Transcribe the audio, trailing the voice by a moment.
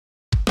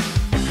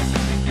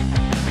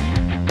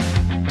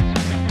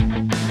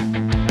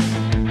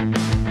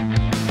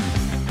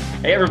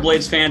Hey,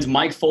 Everblades fans,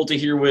 Mike Folty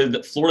here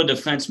with Florida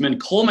defenseman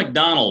Cole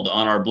MacDonald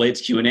on our Blades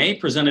Q&A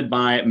presented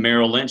by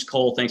Merrill Lynch.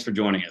 Cole, thanks for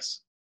joining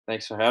us.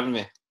 Thanks for having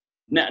me.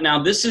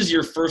 Now, this is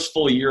your first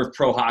full year of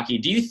pro hockey.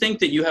 Do you think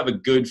that you have a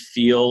good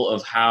feel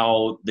of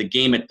how the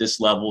game at this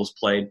level is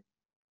played?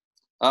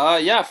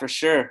 Yeah, for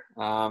sure.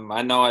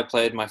 I know I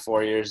played my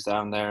 4 years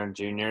down there in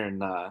junior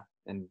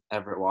in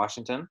Everett,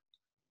 Washington.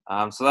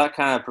 So that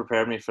kind of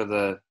prepared me for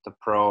the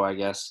pro, I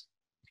guess,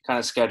 kind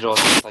of schedule,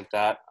 things like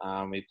that.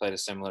 We played a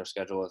similar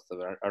schedule with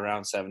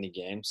around 70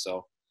 games.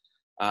 So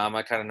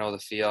I kind of know the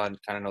feel and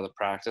kind of know the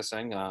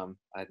practicing.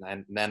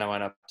 Then I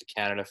went up to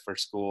Canada for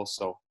school.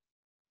 So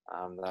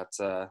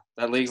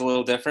that league's a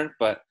little different.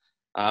 But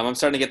I'm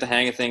starting to get the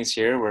hang of things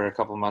here. We're a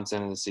couple months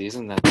into the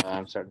season, and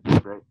I'm starting to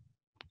grow.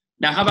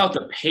 Now, how about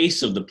the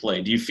pace of the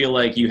play? Do you feel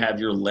like you have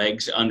your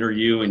legs under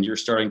you and you're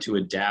starting to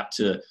adapt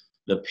to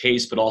the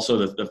pace, but also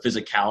the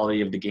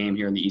physicality of the game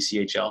here in the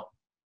ECHL?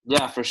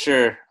 Yeah, for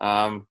sure.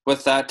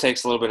 With that,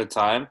 takes a little bit of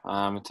time.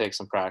 It takes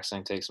some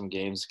practicing, takes some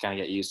games to kind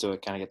of get used to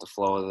it, kind of get the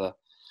flow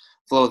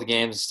of the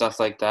games and stuff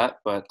like that.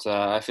 But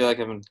I feel like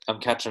I'm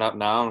catching up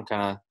now. I'm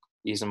kind of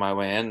easing my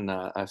way in.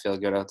 I feel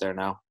good out there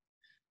now.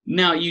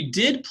 Now, you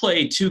did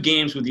play 2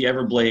 games with the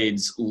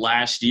Everblades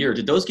last year.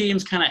 Did those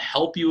games kind of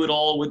help you at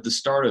all with the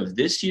start of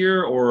this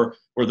year, or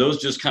were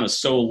those just kind of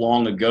so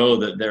long ago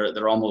that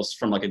they're almost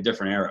from like a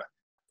different era?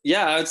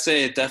 Yeah, I would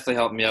say it definitely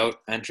helped me out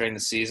entering the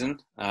season.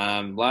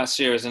 Last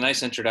year was a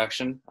nice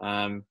introduction.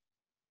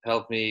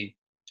 Helped me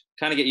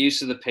kind of get used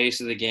to the pace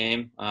of the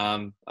game.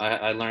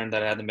 I learned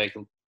that I had to make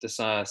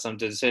some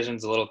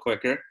decisions a little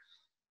quicker.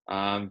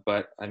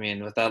 But, I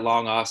mean, with that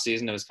long off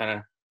season, it was kind of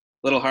a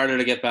little harder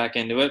to get back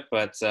into it.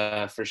 But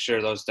for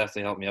sure, those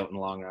definitely helped me out in the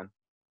long run.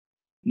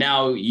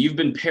 Now, you've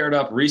been paired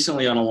up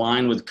recently on a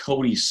line with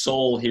Cody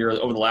Soul here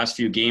over the last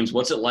few games.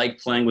 What's it like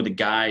playing with a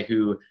guy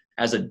who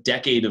has a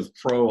decade of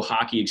pro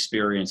hockey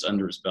experience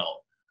under his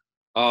belt?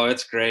 Oh,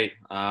 it's great.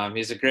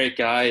 He's a great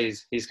guy.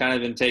 He's kind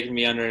of been taking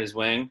me under his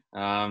wing,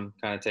 kind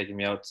of taking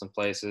me out some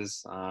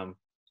places,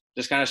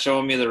 just kind of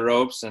showing me the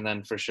ropes. And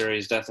then for sure,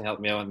 he's definitely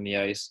helped me out on the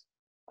ice.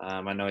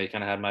 I know he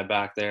kind of had my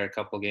back there a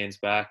couple games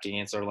back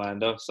against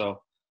Orlando.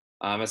 So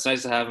it's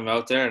nice to have him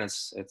out there, and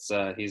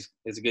he's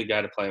a good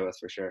guy to play with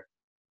for sure.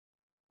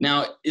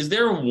 Now, is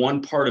there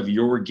one part of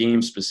your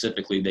game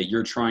specifically that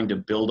you're trying to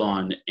build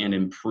on and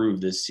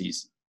improve this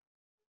season?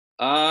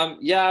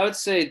 Yeah, I would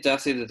say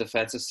definitely the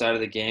defensive side of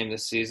the game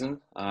this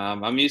season.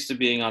 I'm used to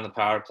being on the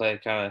power play,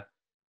 kind of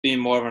being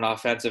more of an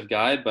offensive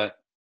guy, but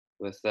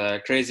with a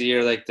crazy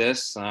year like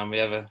this, we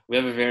have a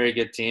very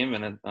good team,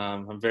 and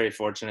I'm very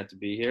fortunate to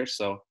be here.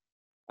 So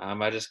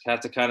I just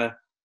have to kind of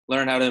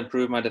learn how to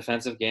improve my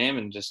defensive game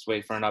and just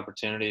wait for an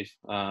opportunity,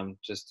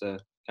 just to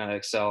kind of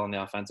excel on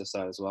the offensive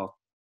side as well.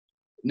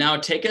 Now,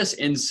 take us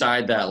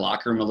inside that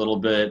locker room a little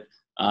bit.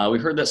 We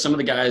heard that some of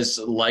the guys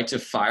like to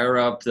fire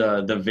up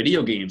the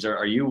video games.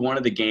 Are you one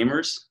of the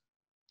gamers?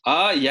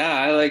 Yeah,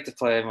 I like to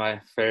play my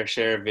fair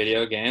share of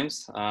video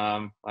games.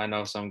 I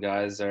know some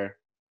guys are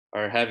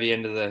heavy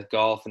into the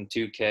golf and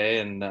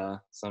 2K and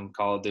some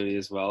Call of Duty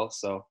as well.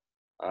 So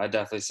I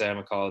definitely say I'm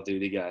a Call of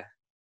Duty guy.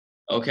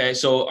 Okay,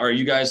 so are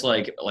you guys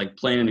like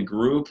playing in a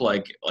group?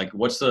 Like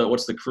what's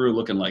the crew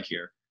looking like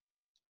here?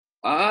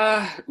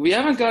 We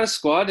haven't got a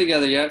squad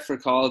together yet for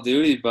Call of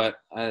Duty, but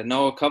I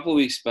know a couple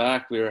weeks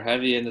back we were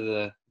heavy into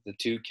the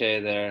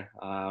 2K there.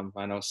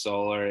 I know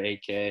Solar,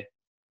 AK,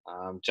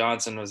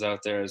 Johnson was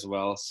out there as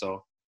well.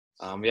 So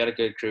we had a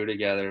good crew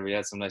together. We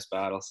had some nice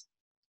battles.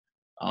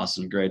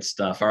 Awesome, great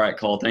stuff. All right,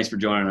 Cole, thanks for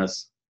joining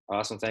us.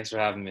 Awesome, thanks for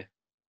having me.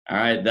 All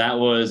right, that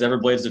was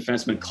Everblades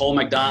defenseman Cole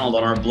MacDonald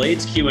on our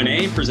Blades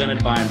Q&A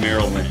presented by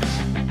Merrill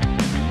Lynch.